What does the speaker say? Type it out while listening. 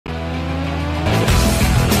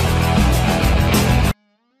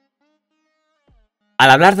Al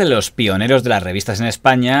hablar de los pioneros de las revistas en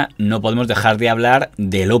España, no podemos dejar de hablar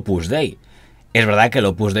del Opus Dei. Es verdad que el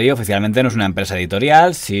Opus Dei oficialmente no es una empresa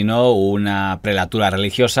editorial, sino una prelatura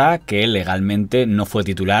religiosa que legalmente no fue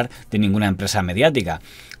titular de ninguna empresa mediática.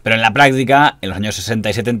 Pero en la práctica, en los años 60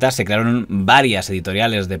 y 70 se crearon varias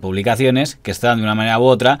editoriales de publicaciones que estaban de una manera u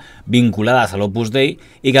otra vinculadas al Opus Dei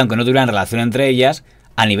y que, aunque no tuvieran relación entre ellas,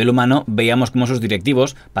 a nivel humano veíamos cómo sus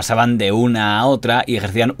directivos pasaban de una a otra y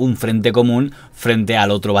ejercían un frente común frente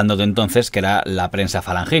al otro bando de entonces, que era la prensa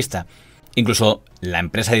falangista. Incluso la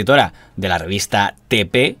empresa editora de la revista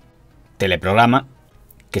TP, Teleprograma,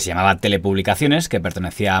 que se llamaba Telepublicaciones, que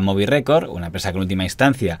pertenecía a Moby Record, una empresa que en última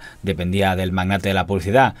instancia dependía del magnate de la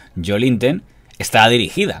publicidad, Joe Linton, estaba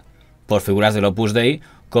dirigida por figuras del Opus Dei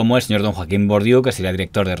como el señor don Joaquín Bordiú, que sería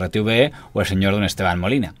director de RTV, o el señor don Esteban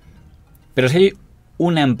Molina. Pero si hay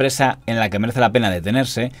una empresa en la que merece la pena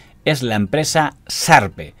detenerse, es la empresa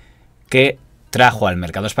Sarpe, que trajo al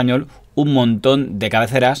mercado español un montón de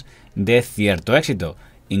cabeceras de cierto éxito,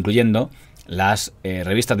 incluyendo las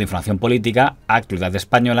revistas de información política, Actualidad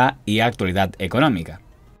Española y Actualidad Económica,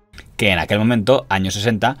 que en aquel momento, años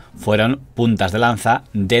 60, fueron puntas de lanza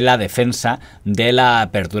de la defensa de la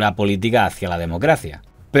apertura política hacia la democracia.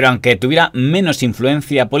 Pero aunque tuviera menos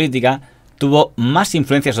influencia política, tuvo más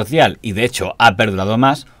influencia social y de hecho ha perdurado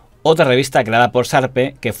más otra revista creada por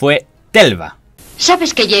Sarpe, que fue Telva.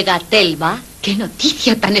 ¿Sabes que llega Telva? ¡Qué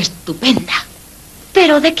noticia tan estupenda!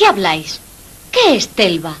 ¿Pero de qué habláis? ¿Qué es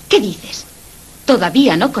Telva? ¿Qué dices?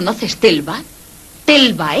 ¿Todavía no conoces Telva?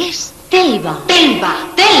 Telva es Telva, Telva,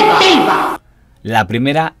 Telva, Telva. La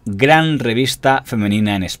primera gran revista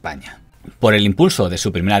femenina en España. Por el impulso de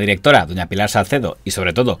su primera directora, doña Pilar Salcedo, y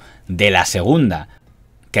sobre todo de la segunda,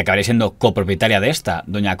 que acabaría siendo copropietaria de esta,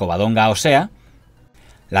 doña Covadonga o Shea,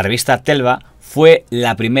 la revista Telva fue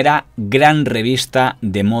la primera gran revista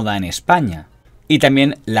de moda en España y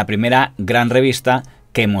también la primera gran revista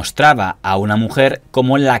que mostraba a una mujer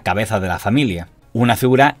como la cabeza de la familia. Una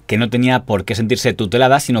figura que no tenía por qué sentirse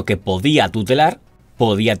tutelada, sino que podía tutelar,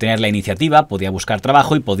 podía tener la iniciativa, podía buscar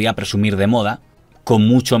trabajo y podía presumir de moda con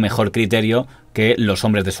mucho mejor criterio que los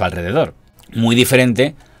hombres de su alrededor. Muy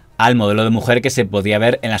diferente al modelo de mujer que se podía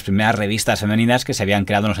ver en las primeras revistas femeninas que se habían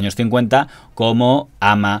creado en los años 50, como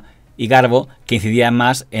Ama y Garbo, que incidían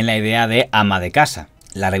más en la idea de ama de casa.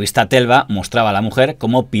 La revista Telva mostraba a la mujer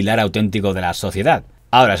como pilar auténtico de la sociedad.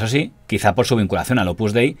 Ahora, eso sí, quizá por su vinculación al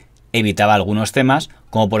Opus Dei, evitaba algunos temas,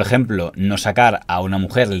 como por ejemplo no sacar a una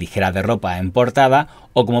mujer ligera de ropa en portada,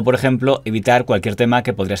 o como por ejemplo evitar cualquier tema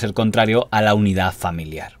que podría ser contrario a la unidad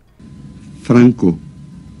familiar. Franco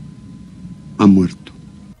ha muerto.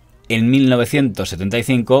 En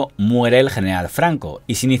 1975 muere el general Franco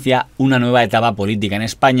y se inicia una nueva etapa política en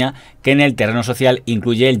España que en el terreno social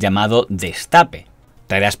incluye el llamado destape.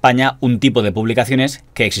 Traer a España un tipo de publicaciones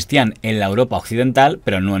que existían en la Europa occidental,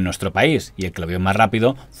 pero no en nuestro país, y el que lo vio más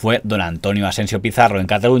rápido fue don Antonio Asensio Pizarro en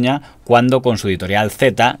Cataluña, cuando con su editorial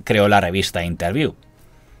Z creó la revista Interview.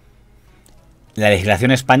 La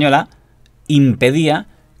legislación española impedía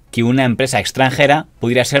que una empresa extranjera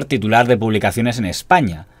pudiera ser titular de publicaciones en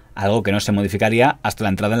España, algo que no se modificaría hasta la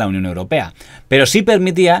entrada en la Unión Europea, pero sí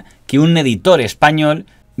permitía que un editor español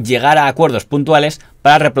llegara a acuerdos puntuales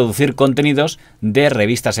para reproducir contenidos de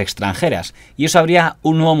revistas extranjeras, y eso abría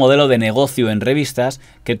un nuevo modelo de negocio en revistas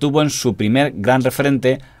que tuvo en su primer gran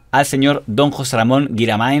referente al señor don José Ramón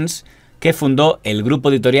Guiramaens, que fundó el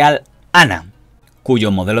grupo editorial Ana,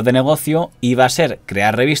 cuyo modelo de negocio iba a ser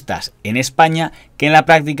crear revistas en España que en la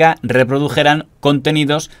práctica reprodujeran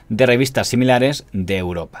contenidos de revistas similares de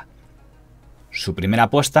Europa. Su primera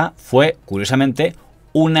apuesta fue, curiosamente,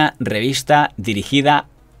 una revista dirigida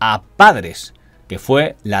a padres, que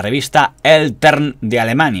fue la revista Eltern de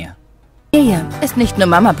Alemania. Familie ist nicht nur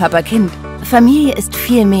Mama, Papa, Kind. Familie ist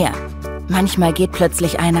viel mehr. Manchmal geht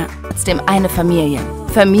plötzlich einer, trotzdem eine Familie.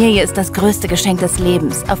 Familie ist das größte Geschenk des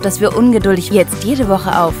Lebens, auf das wir ungeduldig jetzt jede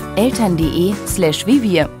Woche auf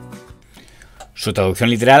eltern.de/vivir. Su traducción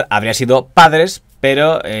literal habría sido padres,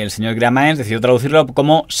 pero el señor Gramaens decidió traducirlo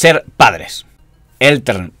como ser padres.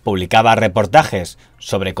 Eltern publicaba reportajes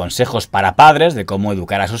sobre consejos para padres de cómo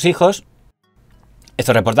educar a sus hijos.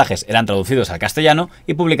 Estos reportajes eran traducidos al castellano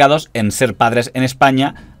y publicados en Ser Padres en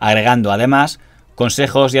España, agregando además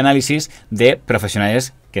consejos y análisis de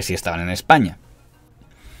profesionales que sí estaban en España.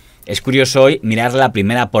 Es curioso hoy mirar la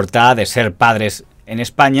primera portada de Ser Padres en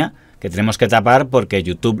España, que tenemos que tapar porque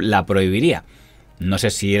YouTube la prohibiría. No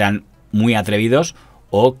sé si eran muy atrevidos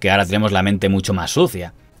o que ahora tenemos la mente mucho más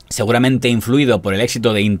sucia. Seguramente influido por el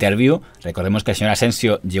éxito de Interview. Recordemos que el señor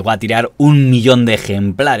Asensio llegó a tirar 1 millón de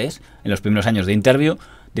ejemplares en los primeros años de Interview.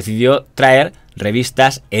 decidió traer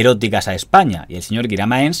revistas eróticas a España y el señor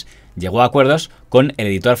Guiramaens llegó a acuerdos con el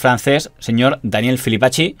editor francés señor Daniel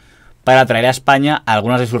Filipacchi para traer a España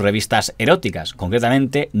algunas de sus revistas eróticas,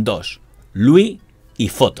 concretamente dos, Louis y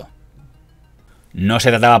Foto. No se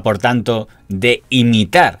trataba, por tanto, de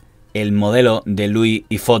imitar el modelo de Louis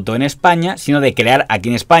y Foto en España, sino de crear aquí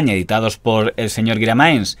en España, editados por el señor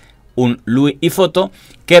Guiramaens, un Louis y Foto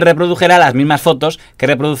que reprodujera las mismas fotos que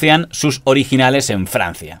reproducían sus originales en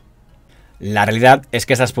Francia. La realidad es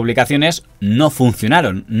que estas publicaciones no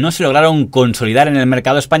funcionaron, no se lograron consolidar en el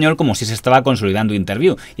mercado español como si se estaba consolidando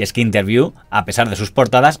Interview. Y es que Interview, a pesar de sus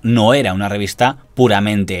portadas, no era una revista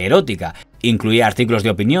puramente erótica. Incluía artículos de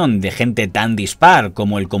opinión de gente tan dispar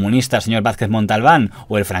como el comunista señor Vázquez Montalbán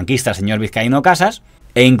o el franquista señor Vizcaíno Casas,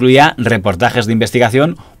 e incluía reportajes de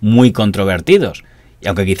investigación muy controvertidos. Y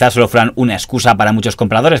aunque quizás solo fueran una excusa para muchos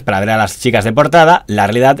compradores para ver a las chicas de portada, la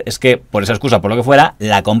realidad es que por esa excusa, por lo que fuera,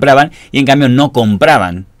 la compraban y en cambio no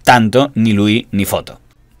compraban tanto ni Louis ni Foto.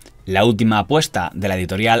 La última apuesta de la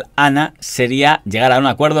editorial Ana sería llegar a un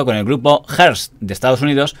acuerdo con el grupo Hearst de Estados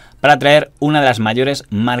Unidos para traer una de las mayores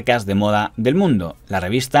marcas de moda del mundo, la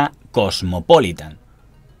revista Cosmopolitan,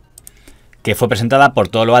 que fue presentada por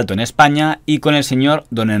todo lo alto en España y con el señor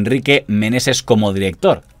don Enrique Meneses como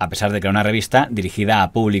director, a pesar de que era una revista dirigida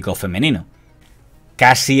a público femenino.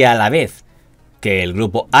 Casi a la vez que el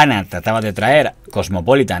grupo Ana trataba de traer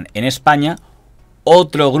Cosmopolitan en España,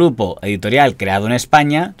 otro grupo editorial creado en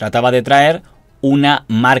España trataba de traer una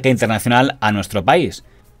marca internacional a nuestro país,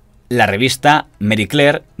 la revista Marie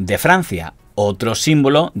Claire de Francia, otro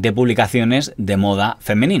símbolo de publicaciones de moda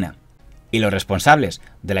femenina. Y los responsables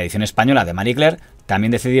de la edición española de Marie Claire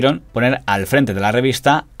también decidieron poner al frente de la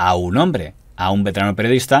revista a un hombre, a un veterano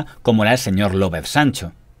periodista como era el señor López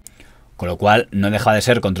Sancho. Con lo cual no dejaba de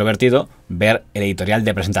ser controvertido ver el editorial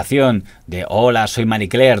de presentación de «Hola, soy Marie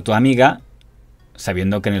Claire, tu amiga»,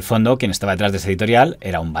 sabiendo que en el fondo quien estaba detrás de ese editorial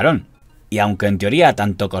era un varón. Y aunque en teoría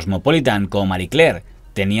tanto Cosmopolitan como Marie Claire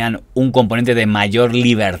tenían un componente de mayor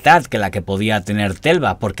libertad que la que podía tener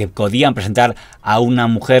Telva, porque podían presentar a una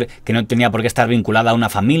mujer que no tenía por qué estar vinculada a una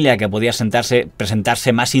familia, que podía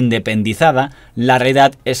presentarse más independizada, la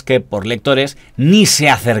realidad es que por lectores ni se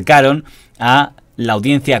acercaron a la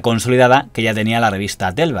audiencia consolidada que ya tenía la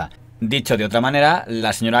revista Telva. Dicho de otra manera,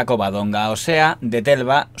 la señora Covadonga o Shea de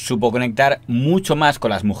Telva supo conectar mucho más con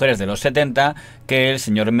las mujeres de los 70 que el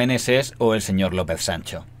señor Meneses o el señor López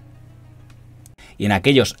Sancho. Y en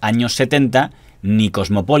aquellos años 70, ni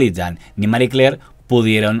Cosmopolitan ni Marie Claire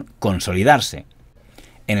pudieron consolidarse.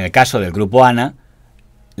 En el caso del grupo Ana,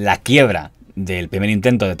 la quiebra del primer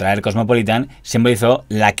intento de traer Cosmopolitan simbolizó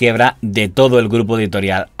la quiebra de todo el grupo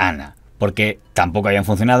editorial Ana, porque tampoco habían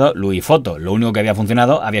funcionado Louis y Foto. Lo único que había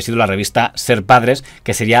funcionado había sido la revista Ser Padres,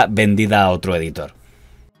 que sería vendida a otro editor.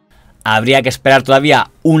 Habría que esperar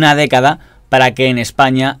todavía una década para que en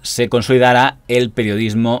España se consolidara el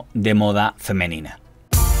periodismo de moda femenina.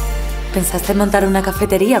 ¿Pensaste en montar una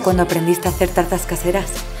cafetería cuando aprendiste a hacer tartas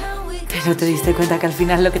caseras? Pero te diste cuenta que al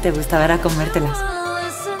final lo que te gustaba era comértelas.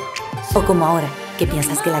 O como ahora, que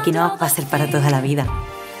piensas que la quinoa va a ser para toda la vida.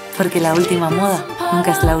 Porque la última moda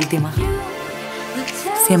nunca es la última.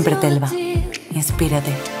 Siempre Telva.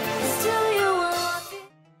 Inspírate.